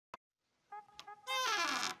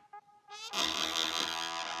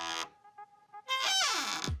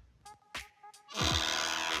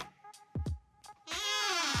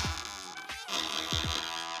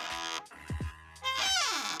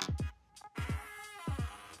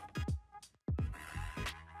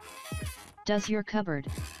Does your cupboard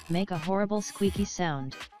make a horrible squeaky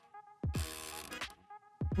sound?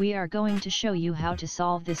 We are going to show you how to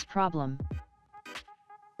solve this problem.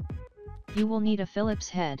 You will need a Phillips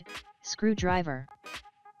head screwdriver.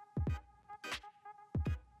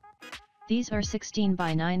 These are 16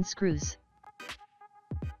 by 9 screws.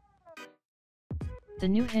 The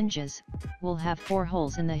new hinges will have 4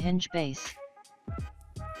 holes in the hinge base.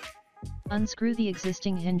 Unscrew the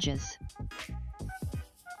existing hinges.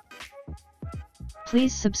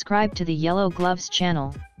 Please subscribe to the Yellow Gloves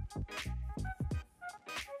channel.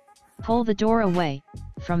 Pull the door away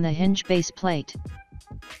from the hinge base plate.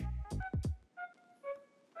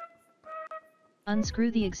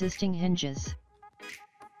 Unscrew the existing hinges.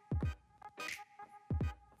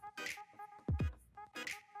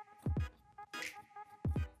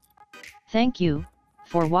 Thank you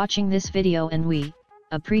for watching this video, and we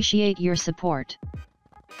appreciate your support.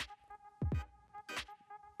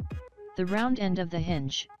 The round end of the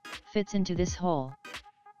hinge fits into this hole.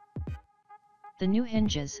 The new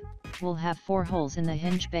hinges will have 4 holes in the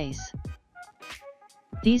hinge base.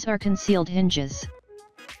 These are concealed hinges.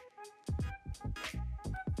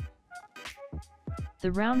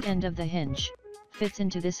 The round end of the hinge fits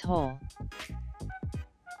into this hole.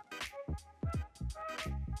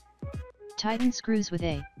 Tighten screws with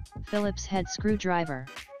a Phillips head screwdriver.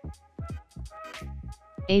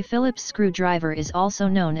 A Phillips screwdriver is also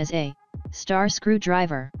known as a star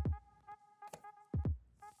screwdriver.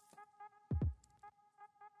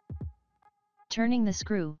 Turning the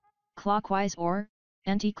screw clockwise or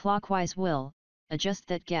anti-clockwise will adjust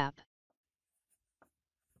that gap.